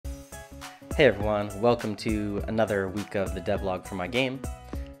Hey everyone, welcome to another week of the devlog for my game.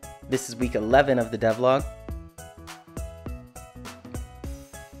 This is week 11 of the devlog.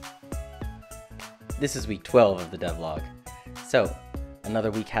 This is week 12 of the devlog. So, another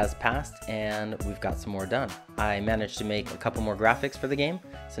week has passed and we've got some more done. I managed to make a couple more graphics for the game,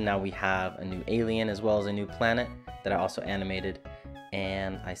 so now we have a new alien as well as a new planet that I also animated,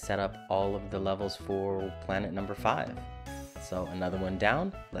 and I set up all of the levels for planet number 5. So another one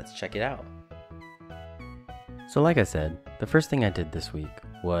down, let's check it out. So like I said, the first thing I did this week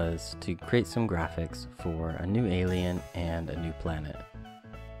was to create some graphics for a new alien and a new planet.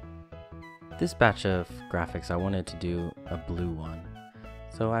 This batch of graphics I wanted to do a blue one.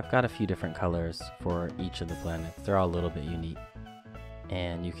 So I've got a few different colors for each of the planets. They're all a little bit unique,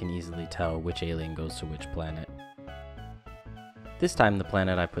 and you can easily tell which alien goes to which planet. This time the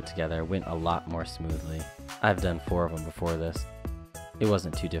planet I put together went a lot more smoothly. I've done 4 of them before this. It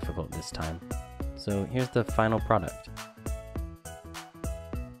wasn't too difficult this time. So here's the final product.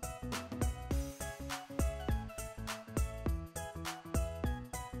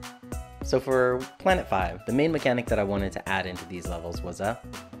 So for Planet 5, the main mechanic that I wanted to add into these levels was a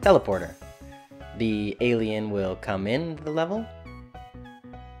teleporter. The alien will come in the level,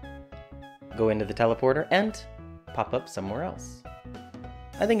 go into the teleporter, and pop up somewhere else.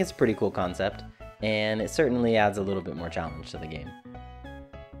 I think it's a pretty cool concept, and it certainly adds a little bit more challenge to the game.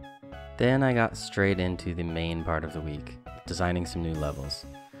 Then I got straight into the main part of the week, designing some new levels.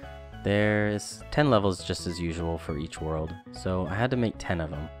 There's 10 levels just as usual for each world, so I had to make 10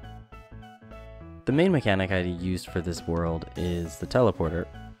 of them. The main mechanic I used for this world is the teleporter.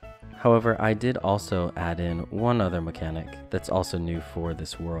 However, I did also add in one other mechanic that's also new for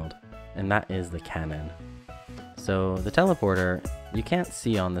this world, and that is the cannon. So the teleporter, you can't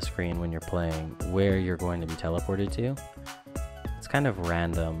see on the screen when you're playing where you're going to be teleported to. It's kind of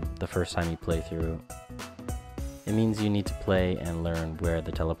random the first time you play through. It means you need to play and learn where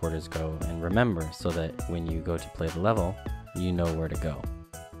the teleporters go and remember so that when you go to play the level, you know where to go.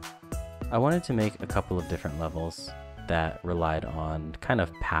 I wanted to make a couple of different levels that relied on kind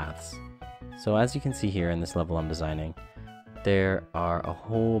of paths. So as you can see here in this level I'm designing, there are a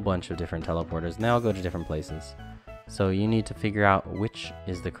whole bunch of different teleporters and they all go to different places. So you need to figure out which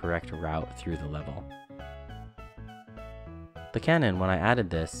is the correct route through the level. The cannon, when I added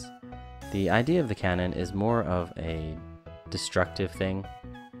this, the idea of the cannon is more of a destructive thing.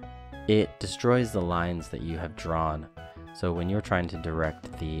 It destroys the lines that you have drawn. So when you're trying to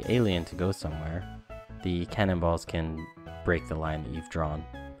direct the alien to go somewhere, the cannonballs can break the line that you've drawn,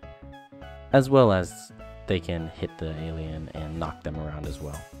 as well as they can hit the alien and knock them around as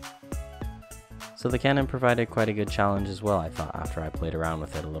well. So the cannon provided quite a good challenge as well, I thought, after I played around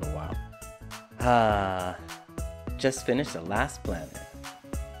with it a little while. Just finished the last planet.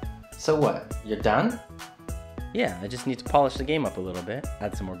 So what, you're done? Yeah, I just need to polish the game up a little bit,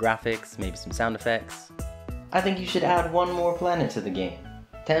 add some more graphics, maybe some sound effects. I think you should add one more planet to the game.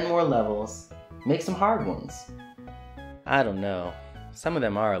 10 more levels, make some hard ones. I don't know, some of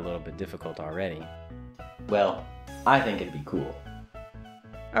them are a little bit difficult already. Well, I think it'd be cool.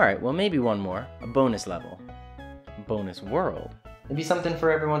 Alright, well maybe one more, a bonus level. Bonus world. It'd be something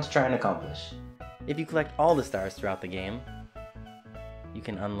for everyone to try and accomplish. If you collect all the stars throughout the game, you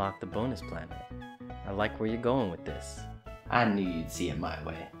can unlock the bonus planet. I like where you're going with this. I knew you'd see it my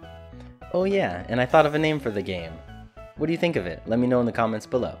way. Oh yeah, and I thought of a name for the game. What do you think of it? Let me know in the comments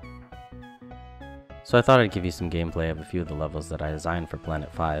below. So I thought I'd give you some gameplay of a few of the levels that I designed for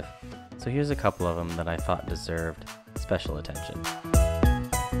Planet 5. So here's a couple of them that I thought deserved special attention.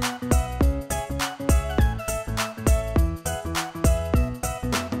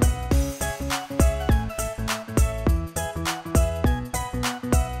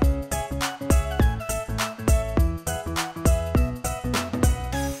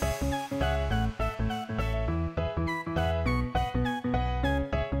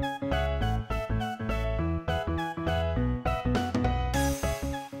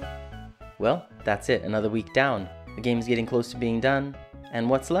 Well, that's it, another week down. The game's getting close to being done, and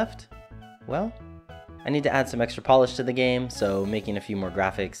what's left? Well, I need to add some extra polish to the game, so making a few more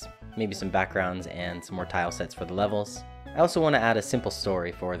graphics, maybe some backgrounds, and some more tile sets for the levels. I also want to add a simple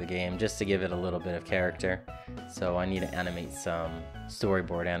story for the game, just to give it a little bit of character, so I need to animate some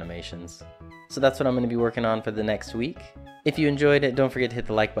storyboard animations. So that's what I'm going to be working on for the next week. If you enjoyed it, don't forget to hit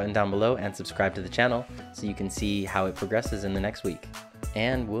the like button down below and subscribe to the channel so you can see how it progresses in the next week.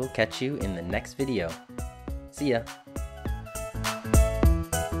 And we'll catch you in the next video. See ya!